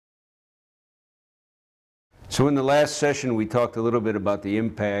So in the last session, we talked a little bit about the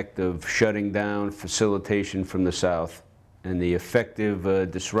impact of shutting down facilitation from the south and the effective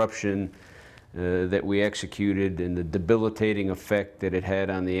disruption that we executed and the debilitating effect that it had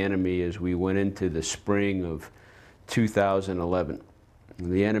on the enemy as we went into the spring of 2011.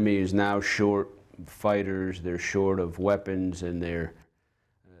 The enemy is now short fighters, they're short of weapons, and they're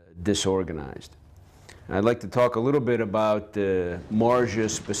disorganized. I'd like to talk a little bit about Marjah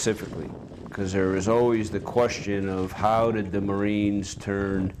specifically, because there is always the question of how did the Marines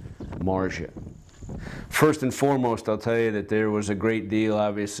turn Marjah? First and foremost, I'll tell you that there was a great deal,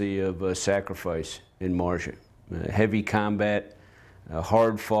 obviously, of sacrifice in Marjah. Heavy combat,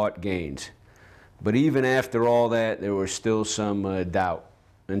 hard-fought gains. But even after all that, there was still some doubt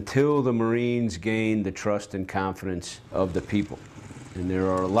until the Marines gained the trust and confidence of the people. And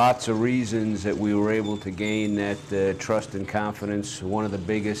there are lots of reasons that we were able to gain that trust and confidence. One of the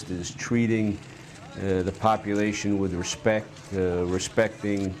biggest is treating the population with respect,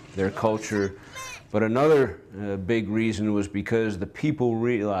 respecting their culture. But another big reason was because the people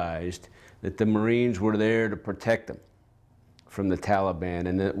realized that the Marines were there to protect them from the Taliban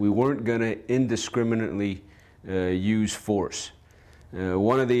and that we weren't going to indiscriminately use force.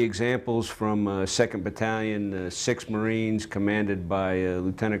 One of the examples from 2nd Battalion, 6th Marines, commanded by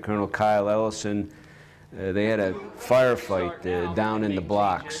Lieutenant Colonel Kyle Ellison, they had a firefight down in the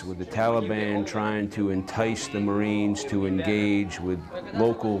blocks with the Taliban trying to entice the Marines to engage with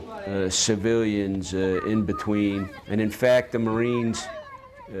local civilians in between. And in fact, the Marines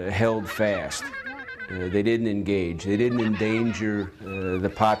held fast. They didn't engage. They didn't endanger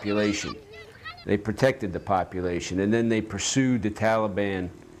the population. They protected the population, and then they pursued the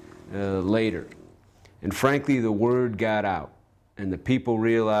Taliban later. And frankly, the word got out, and the people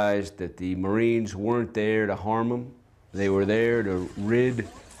realized that the Marines weren't there to harm them. They were there to rid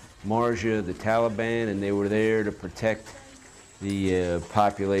Marjah of the Taliban, and they were there to protect the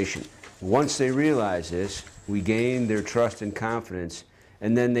population. Once they realized this, we gained their trust and confidence,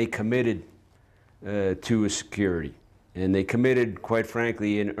 and then they committed to a security. And they committed, quite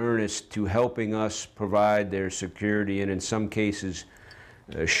frankly, in earnest to helping us provide their security, and in some cases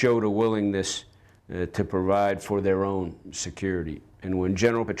showed a willingness to provide for their own security. And when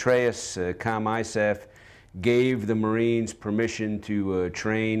General Petraeus, COMISAF, gave the Marines permission to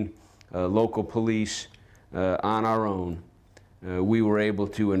train local police on our own, we were able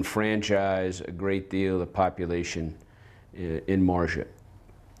to enfranchise a great deal of the population in Marjah.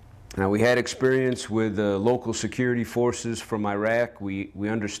 Now, we had experience with local security forces from Iraq. We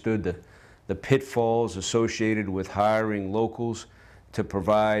understood the pitfalls associated with hiring locals to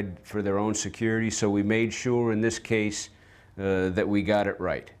provide for their own security, so we made sure in this case that we got it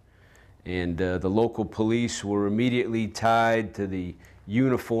right. And the local police were immediately tied to the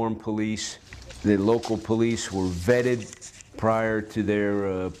uniformed police. The local police were vetted prior to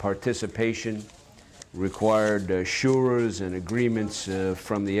their participation, required shurahs and agreements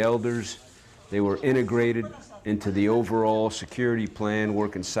from the elders. They were integrated into the overall security plan,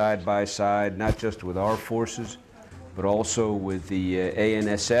 working side by side, not just with our forces, but also with the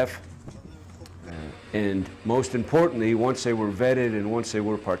ANSF. And most importantly, once they were vetted and once they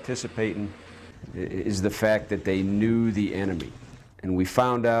were participating, is the fact that they knew the enemy. And we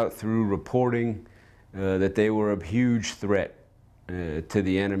found out through reporting that they were a huge threat to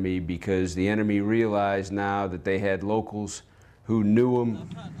the enemy, because the enemy realized now that they had locals who knew them,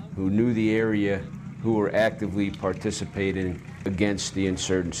 who knew the area, who were actively participating against the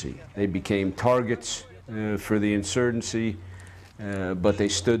insurgency. They became targets for the insurgency, but they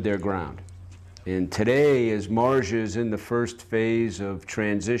stood their ground. And today, as Marjah is in the first phase of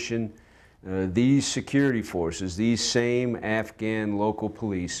transition, these security forces, these same Afghan local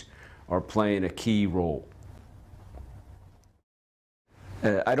police, are playing a key role.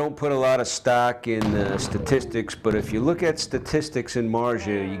 I don't put a lot of stock in statistics, but if you look at statistics in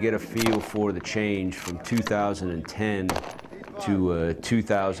Marjah, you get a feel for the change from 2010 to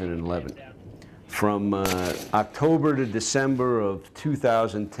 2011. From October to December of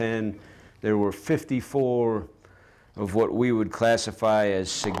 2010, there were 54 of what we would classify as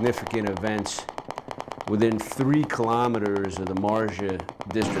significant events within 3 kilometers of the Marjah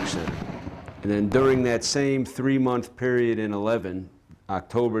district center. And then during that same 3-month period in 11,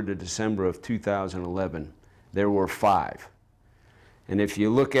 October to December of 2011, there were 5. And if you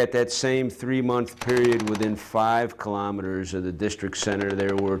look at that same 3-month period within 5 kilometers of the district center,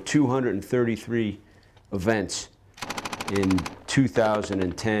 there were 233 events in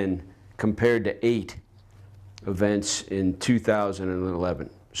 2010 compared to 8 events in 2011.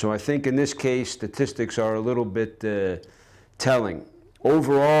 So I think in this case, statistics are a little bit telling.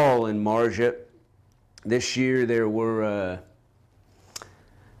 Overall in Marjah, This year there were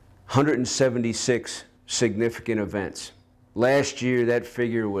 176 significant events. Last year that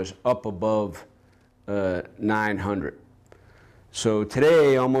figure was up above 900. So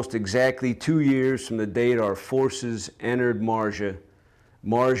today, almost exactly 2 years from the date our forces entered Marjah,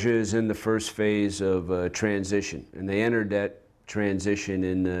 Marjah is in the first phase of transition, and they entered that transition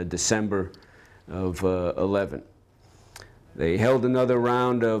in December of 11. They held another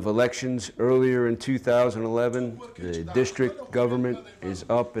round of elections earlier in 2011. The district government is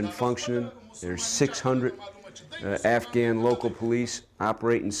up and functioning. There's 600 Afghan local police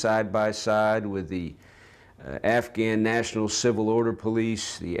operating side by side with the Afghan National Civil Order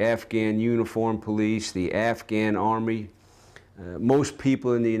Police, the Afghan Uniform Police, the Afghan Army. Most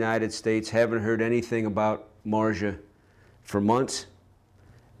people in the United States haven't heard anything about Marjah for months,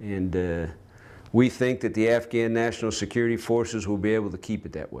 and we think that the Afghan National Security Forces will be able to keep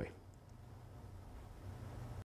it that way.